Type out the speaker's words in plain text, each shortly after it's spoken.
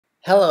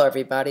Hello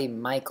everybody,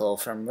 Michael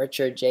from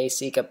Richard J.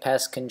 Sika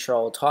Pest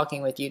Control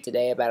talking with you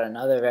today about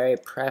another very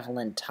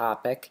prevalent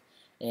topic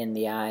in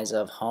the eyes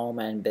of home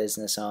and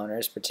business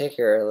owners,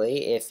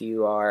 particularly if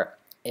you are,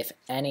 if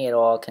any at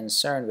all,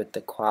 concerned with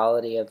the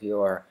quality of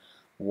your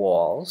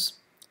walls,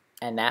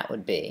 and that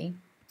would be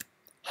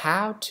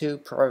how to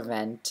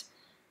prevent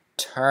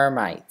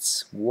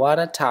termites. What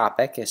a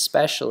topic,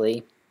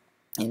 especially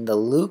in the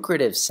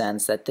lucrative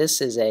sense that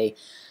this is a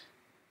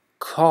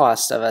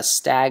cost of a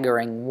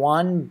staggering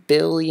 $1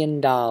 billion,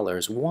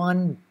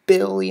 $1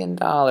 billion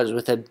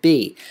with a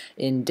B,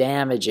 in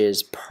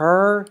damages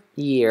per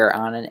year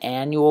on an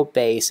annual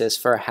basis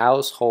for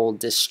household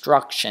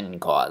destruction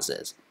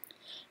causes.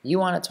 You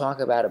want to talk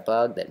about a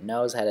bug that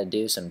knows how to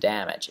do some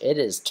damage. It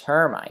is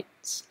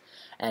termites.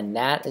 And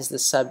that is the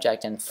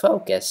subject and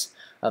focus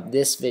of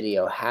this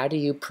video. How do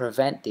you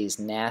prevent these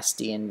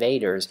nasty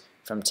invaders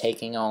from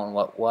taking on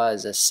what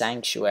was a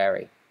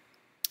sanctuary?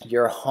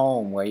 Your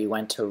home where you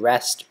went to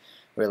rest,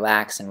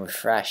 relax, and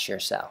refresh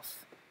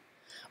yourself.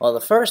 Well,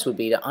 the first would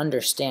be to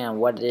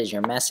understand what it is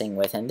you're messing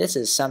with, and this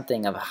is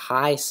something of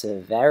high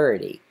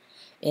severity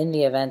in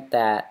the event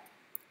that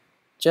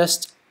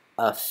just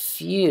a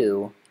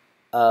few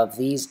of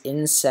these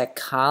insect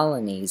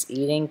colonies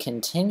eating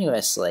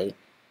continuously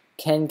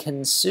can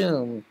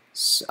consume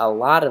a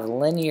lot of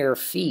linear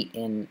feet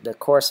in the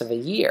course of a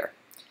year.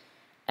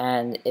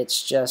 And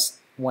it's just,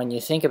 when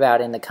you think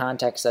about it in the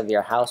context of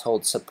your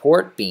household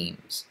support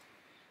beams,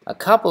 a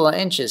couple of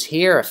inches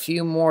here, a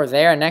few more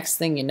there, next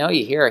thing you know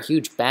you hear a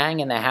huge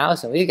bang in the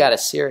house and we've got a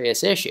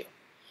serious issue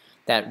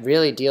that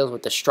really deals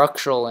with the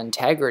structural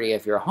integrity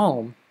of your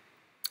home,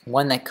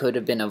 one that could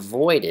have been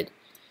avoided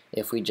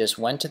if we just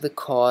went to the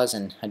cause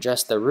and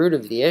addressed the root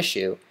of the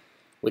issue,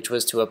 which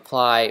was to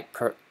apply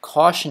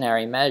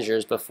precautionary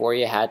measures before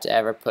you had to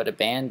ever put a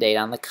band-aid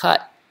on the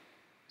cut,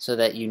 so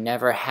that you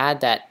never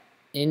had that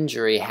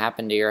injury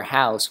happen to your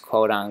house,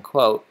 quote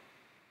unquote,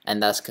 and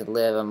thus could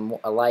live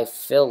a life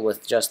filled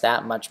with just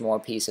that much more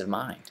peace of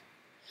mind.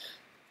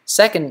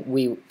 Second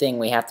thing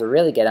we have to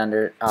really get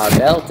under our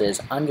belt is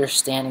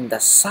understanding the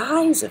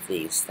size of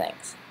these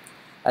things.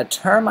 A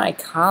termite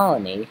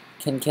colony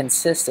can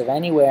consist of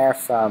anywhere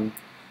from,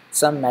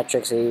 some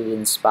metrics have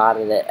even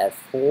spotted it at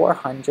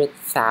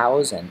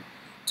 400,000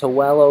 to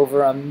well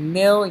over 1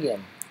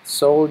 million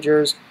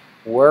soldiers,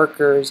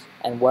 workers,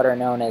 and what are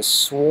known as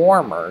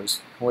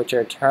swarmers, which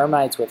are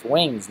termites with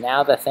wings.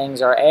 Now the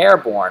things are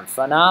airborne.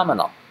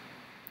 Phenomenal.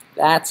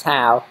 That's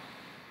how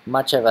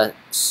much of a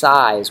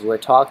size we're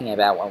talking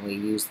about when we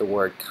use the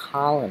word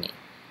colony.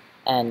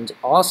 And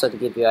also to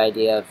give you an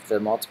idea of the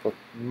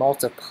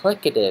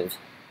multiplicative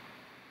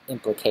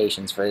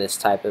implications for this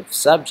type of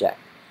subject,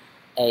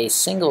 a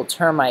single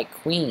termite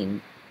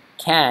queen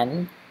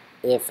can,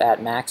 if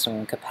at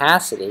maximum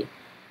capacity,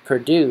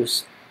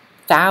 produce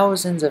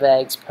thousands of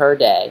eggs per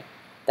day,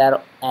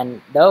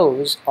 and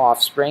those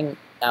offspring,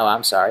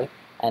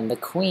 and the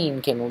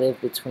queen can live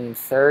between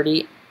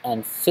 30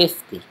 and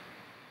 50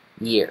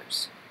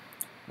 years.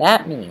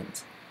 That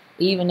means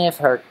even if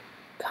her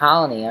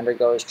colony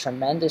undergoes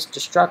tremendous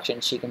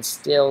destruction, she can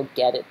still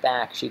get it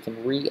back. She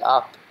can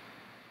re-up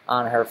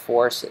on her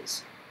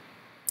forces.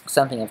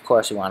 Something, of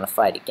course, we want to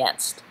fight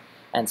against.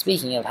 And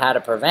speaking of how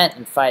to prevent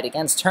and fight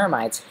against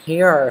termites,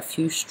 here are a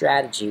few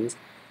strategies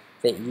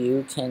that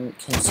you can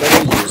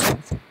consider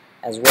using,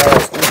 as well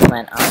as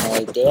implement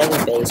on a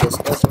daily basis,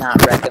 if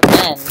not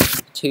recommend,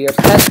 to your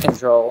pest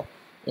control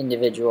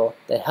individual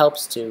that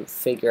helps to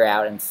figure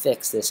out and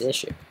fix this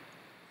issue.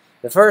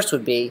 The first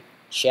would be,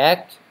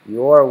 check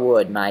your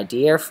wood. My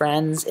dear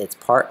friends, it's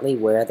partly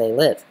where they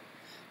live.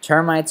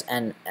 Termites,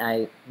 and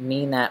I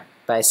mean that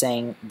by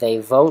saying they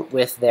vote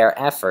with their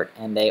effort,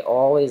 and they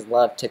always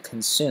love to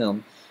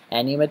consume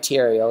any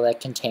material that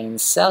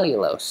contains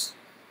cellulose.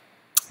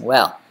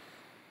 Well,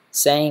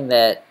 saying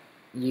that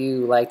you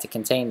like to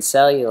contain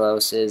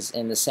cellulose is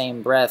in the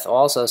same breath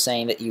also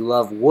saying that you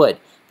love wood,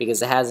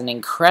 because it has an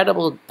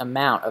incredible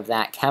amount of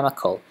that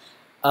chemical,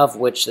 of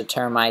which the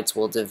termites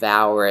will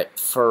devour it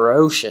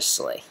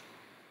ferociously.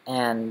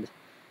 And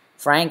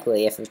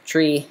frankly, if a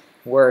tree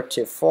were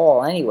to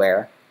fall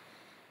anywhere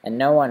and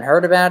no one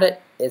heard about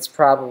it, it's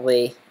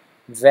probably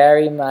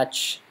very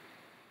much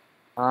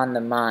on the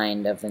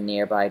mind of the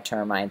nearby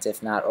termites,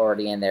 if not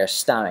already in their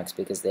stomachs,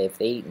 because they've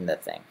eaten the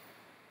thing.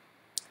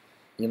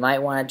 You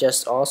might want to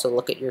just also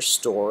look at your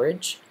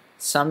storage.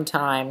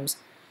 Sometimes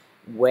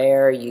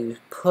where you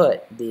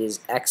put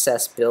these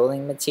excess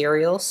building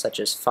materials, such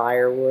as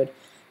firewood,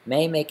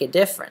 may make a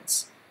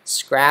difference.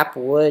 Scrap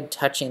wood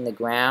touching the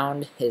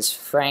ground is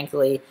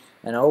frankly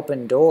an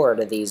open door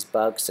to these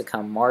bugs to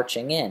come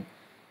marching in.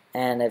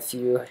 And if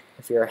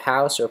your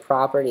house or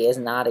property is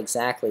not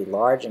exactly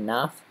large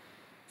enough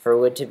for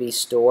wood to be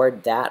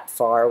stored that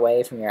far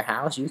away from your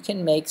house, you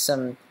can make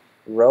some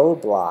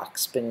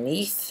roadblocks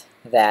beneath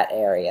that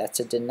area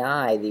to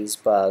deny these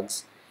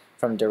bugs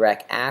from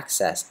direct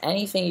access.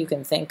 Anything you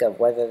can think of,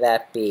 whether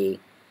that be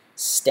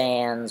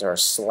stands or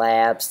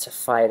slabs to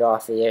fight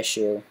off the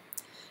issue.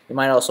 You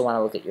might also want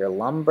to look at your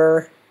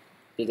lumber,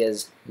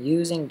 because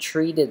using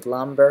treated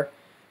lumber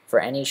for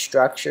any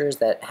structures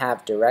that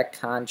have direct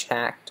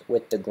contact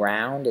with the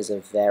ground is a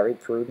very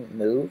prudent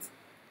move.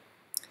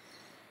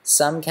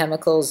 Some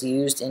chemicals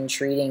used in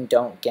treating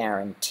don't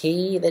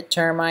guarantee that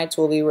termites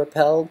will be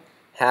repelled.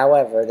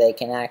 However, they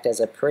can act as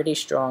a pretty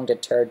strong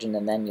detergent,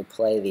 and then you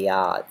play the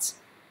odds,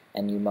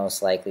 and you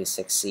most likely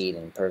succeed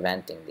in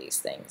preventing these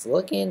things.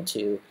 Look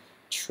into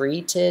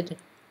treated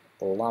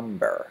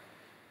lumber.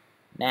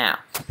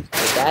 Now,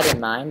 with that in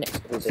mind,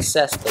 we've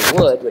assessed the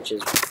wood, which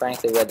is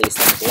frankly where these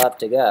things love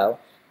to go.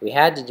 We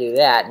had to do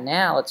that.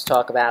 Now let's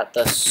talk about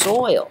the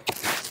soil.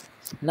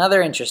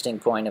 Another interesting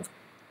point of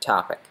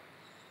topic.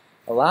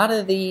 A lot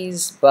of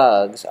these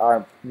bugs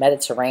are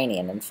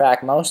Mediterranean. In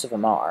fact, most of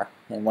them are,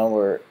 and when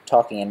we're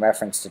talking in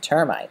reference to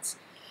termites,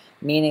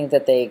 meaning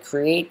that they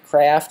create,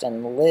 craft,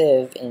 and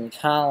live in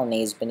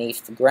colonies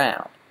beneath the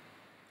ground.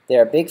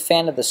 They're a big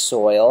fan of the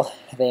soil.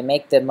 They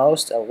make the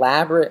most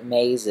elaborate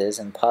mazes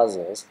and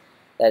puzzles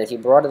that if you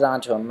brought it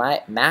onto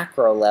a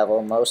macro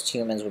level, most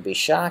humans would be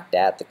shocked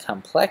at the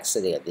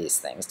complexity of these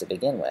things to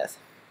begin with.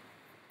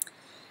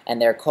 And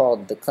they're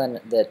called,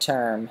 the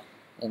term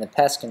in the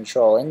pest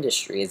control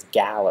industry is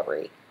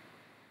gallery,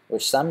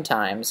 which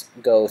sometimes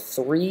go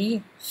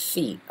 3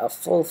 feet, a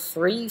full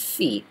 3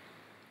 feet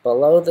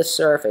below the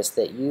surface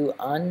that you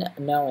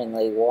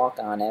unknowingly walk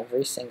on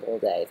every single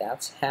day.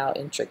 That's how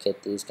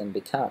intricate these can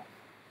become.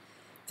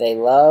 They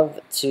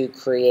love to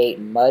create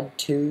mud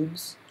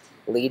tubes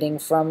leading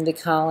from the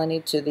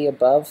colony to the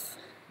above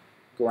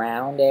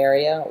ground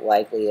area,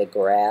 likely a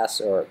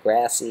grass or a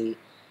grassy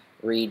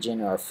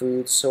region or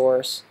food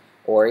source,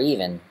 or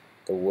even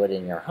the wood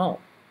in your home.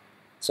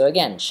 So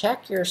again,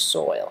 check your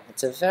soil.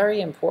 It's a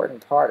very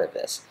important part of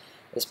this,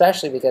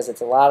 especially because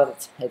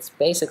it's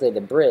basically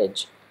the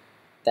bridge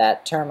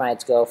that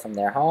termites go from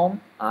their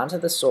home onto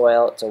the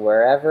soil to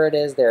wherever it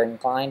is they're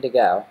inclined to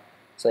go.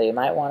 So you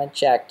might want to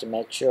check to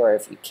make sure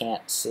if you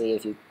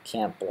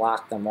can't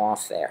block them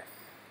off there.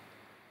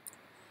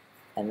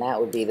 And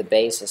that would be the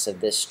basis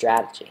of this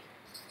strategy.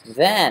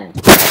 Then,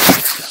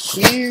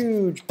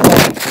 huge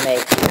point to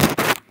make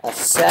here.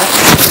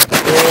 Assess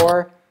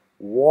your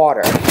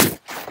water.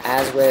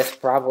 As with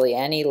probably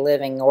any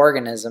living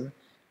organism,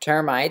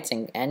 termites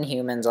and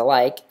humans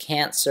alike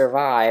can't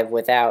survive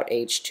without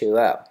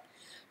H2O.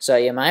 So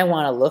you might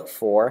want to look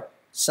for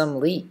some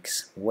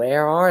leaks.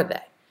 Where are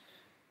they?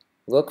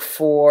 Look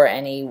for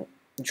any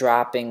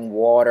dropping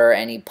water,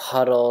 any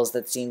puddles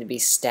that seem to be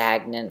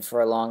stagnant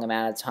for a long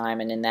amount of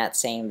time, and in that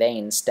same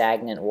vein,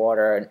 stagnant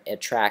water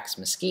attracts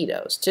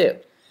mosquitoes too.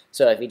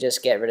 So if you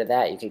just get rid of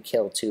that, you could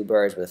kill 2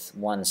 birds with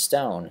 1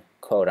 stone,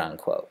 quote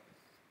unquote.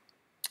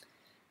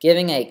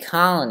 Giving a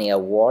colony a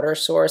water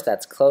source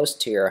that's close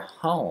to your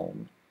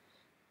home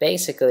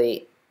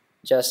basically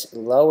just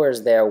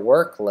lowers their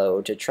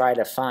workload to try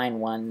to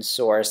find one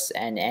source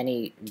in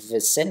any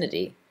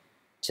vicinity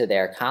to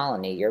their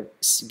colony. You're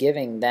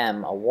giving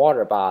them a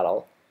water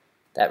bottle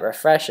that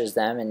refreshes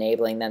them,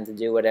 enabling them to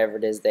do whatever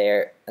it is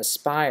they're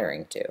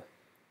aspiring to.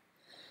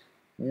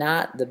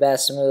 Not the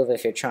best move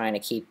if you're trying to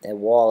keep the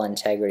wall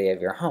integrity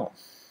of your home.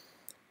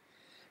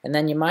 And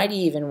then you might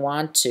even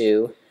want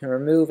to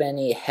remove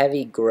any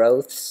heavy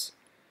growths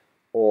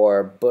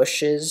or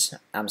brushes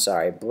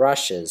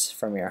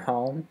from your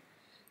home.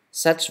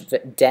 Such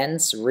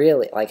dense,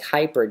 really like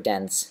hyper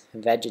dense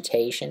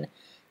vegetation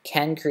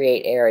can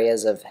create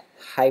areas of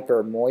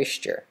hyper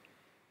moisture,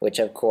 which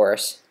of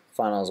course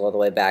funnels all the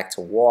way back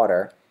to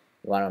water.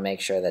 You want to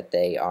make sure that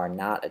they are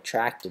not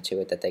attracted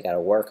to it, that they got to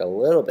work a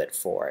little bit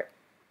for it.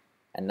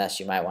 And thus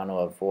you might want to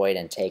avoid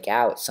and take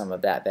out some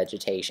of that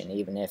vegetation,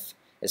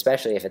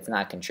 especially if it's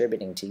not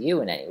contributing to you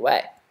in any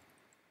way.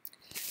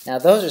 Now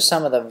those are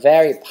some of the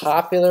very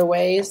popular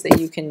ways that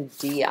you can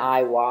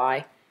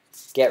DIY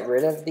get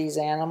rid of these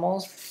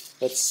animals,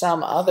 but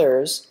some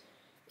others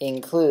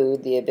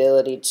include the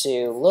ability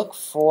to look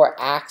for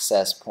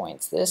access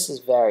points. This is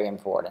very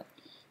important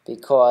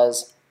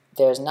because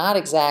there's not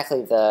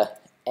exactly the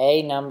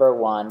number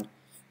 1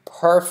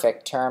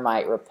 perfect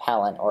termite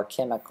repellent or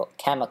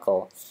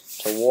chemical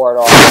to ward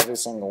off every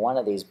single one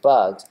of these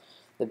bugs.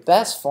 The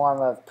best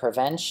form of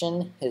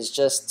prevention is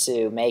just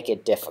to make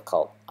it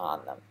difficult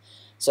on them.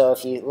 So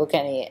if you look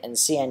and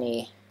see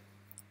any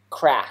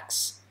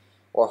cracks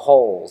or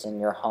holes in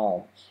your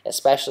home,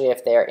 especially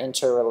if they're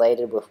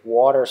interrelated with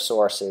water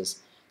sources,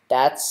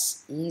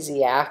 that's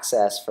easy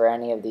access for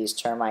any of these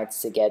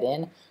termites to get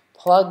in.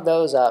 Plug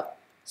those up,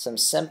 some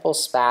simple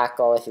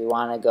spackle if you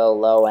want to go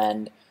low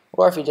end,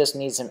 or if you just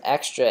need some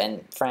extra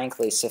and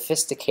frankly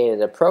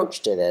sophisticated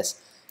approach to this,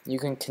 you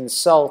can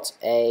consult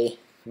a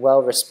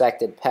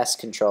well-respected pest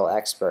control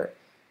expert,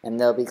 and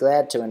they'll be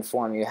glad to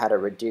inform you how to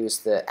reduce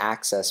the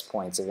access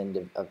points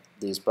of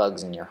these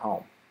bugs in your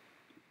home.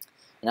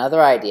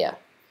 Another idea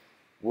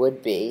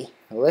would be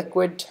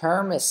liquid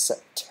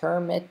termiticide.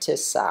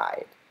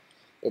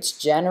 It's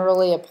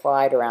generally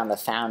applied around the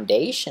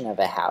foundation of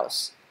a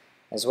house,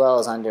 as well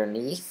as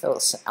underneath,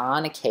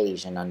 on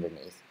occasion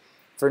underneath.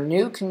 For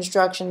new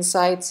construction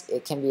sites,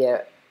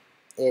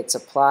 it's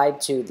applied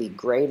to the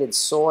graded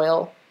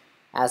soil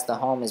as the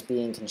home is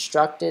being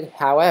constructed.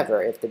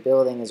 However, if the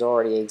building is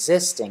already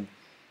existing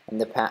and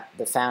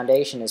the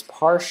foundation is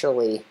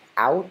partially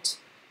out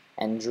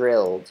and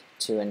drilled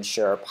to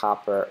ensure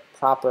proper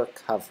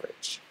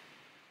coverage.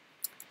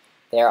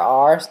 There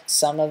are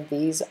some of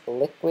these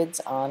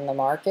liquids on the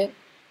market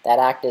that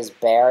act as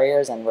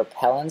barriers and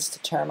repellents to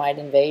termite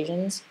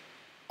invasions,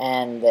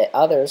 and the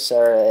others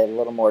are a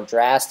little more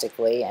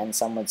drastically, and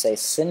some would say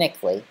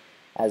cynically,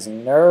 as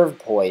nerve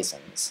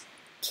poisons,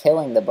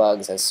 killing the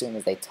bugs as soon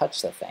as they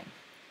touch the thing.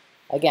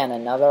 Again,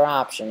 another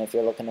option if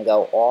you're looking to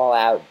go all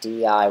out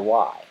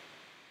DIY.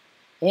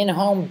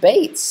 In-home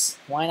baits,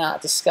 why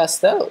not discuss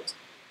those?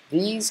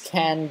 These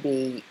can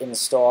be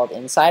installed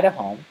inside a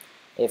home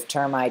if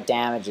termite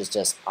damage is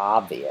just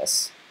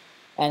obvious.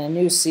 And a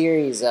new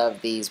series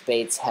of these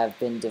baits have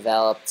been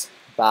developed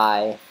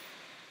by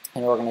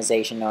an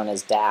organization known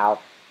as Dow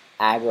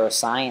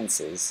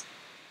AgroSciences,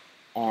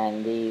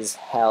 and these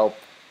help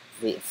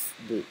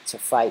to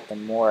fight the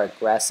more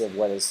aggressive,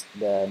 what is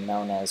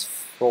known as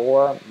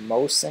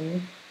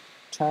Formosan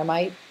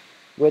termite,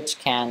 which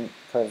can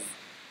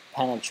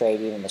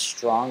penetrate even the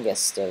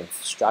strongest of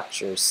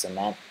structures: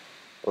 cement,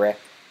 brick,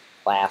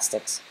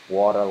 plastics,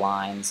 water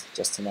lines,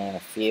 just to name a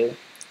few.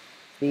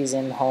 These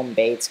in-home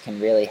baits can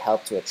really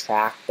help to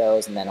attract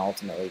those and then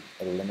ultimately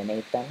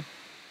eliminate them.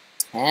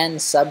 And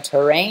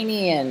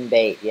subterranean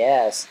bait,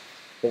 yes,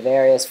 the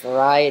various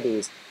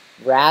varieties.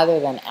 Rather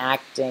than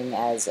acting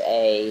as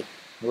a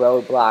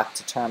roadblock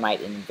to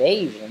termite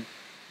invasion,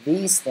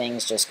 these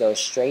things just go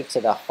straight to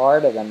the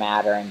heart of the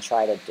matter and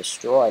try to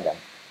destroy them.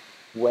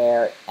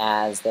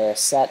 Whereas they're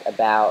set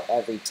about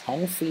every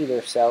 10 feet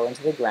or so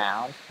into the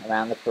ground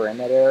around the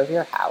perimeter of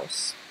your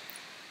house,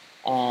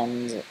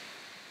 and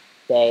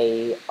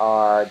they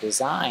are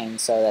designed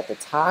so that the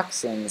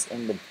toxins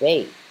in the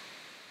bait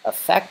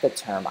affect the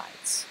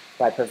termites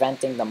by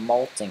preventing the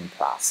molting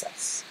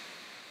process,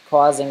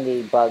 causing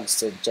the bugs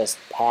to just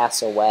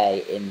pass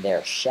away in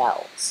their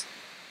shells.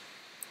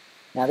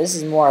 Now, this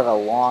is more of a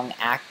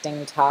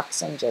long-acting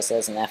toxin, just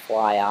as an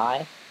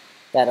FYI,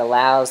 that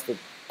allows the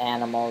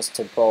animals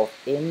to both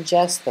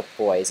ingest the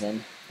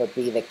poison but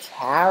be the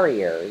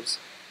carriers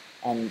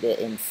and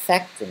the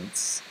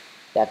infectants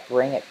that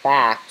bring it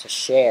back to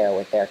share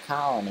with their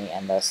colony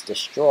and thus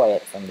destroy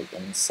it from the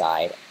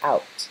inside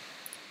out.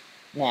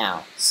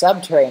 Now,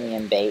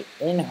 subterranean bait,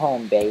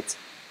 in-home baits,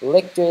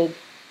 liquid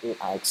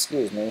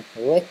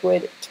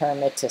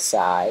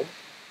termiticide,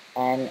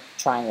 and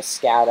trying to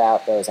scout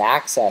out those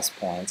access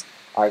points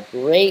are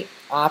great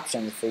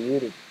options for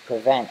you to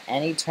prevent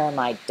any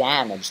termite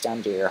damage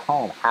done to your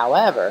home.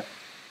 However,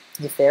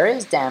 if there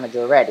is damage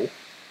already,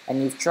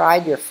 and you've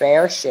tried your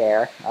fair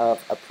share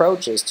of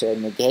approaches to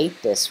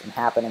negate this from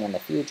happening in the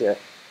future,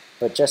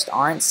 but just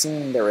aren't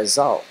seeing the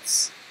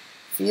results,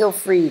 feel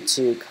free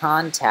to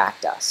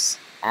contact us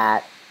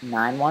at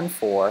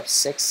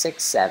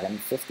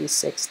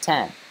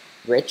 914-667-5610.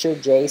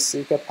 Richard J.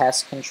 Sika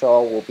Pest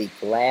Control will be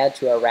glad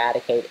to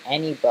eradicate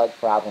any bug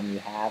problem you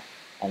have,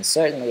 and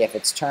certainly if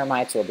it's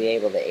termites, we'll be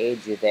able to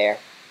aid you there,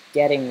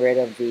 getting rid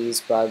of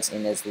these bugs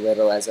in as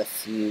little as a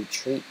few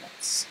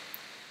treatments.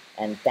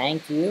 And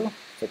thank you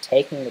for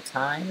taking the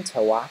time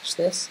to watch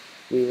this.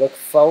 We look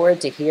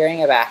forward to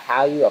hearing about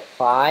how you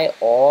apply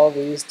all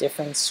these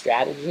different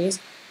strategies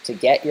to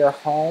get your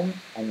home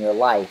and your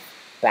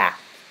life back.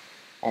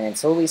 And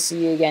until we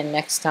see you again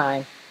next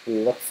time, we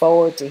look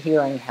forward to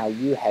hearing how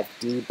you have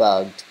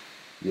debugged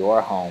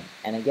your home.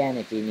 And again,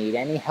 if you need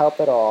any help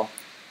at all,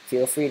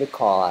 feel free to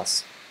call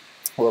us.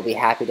 We'll be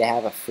happy to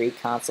have a free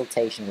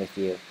consultation with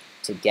you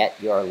to get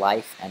your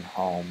life and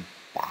home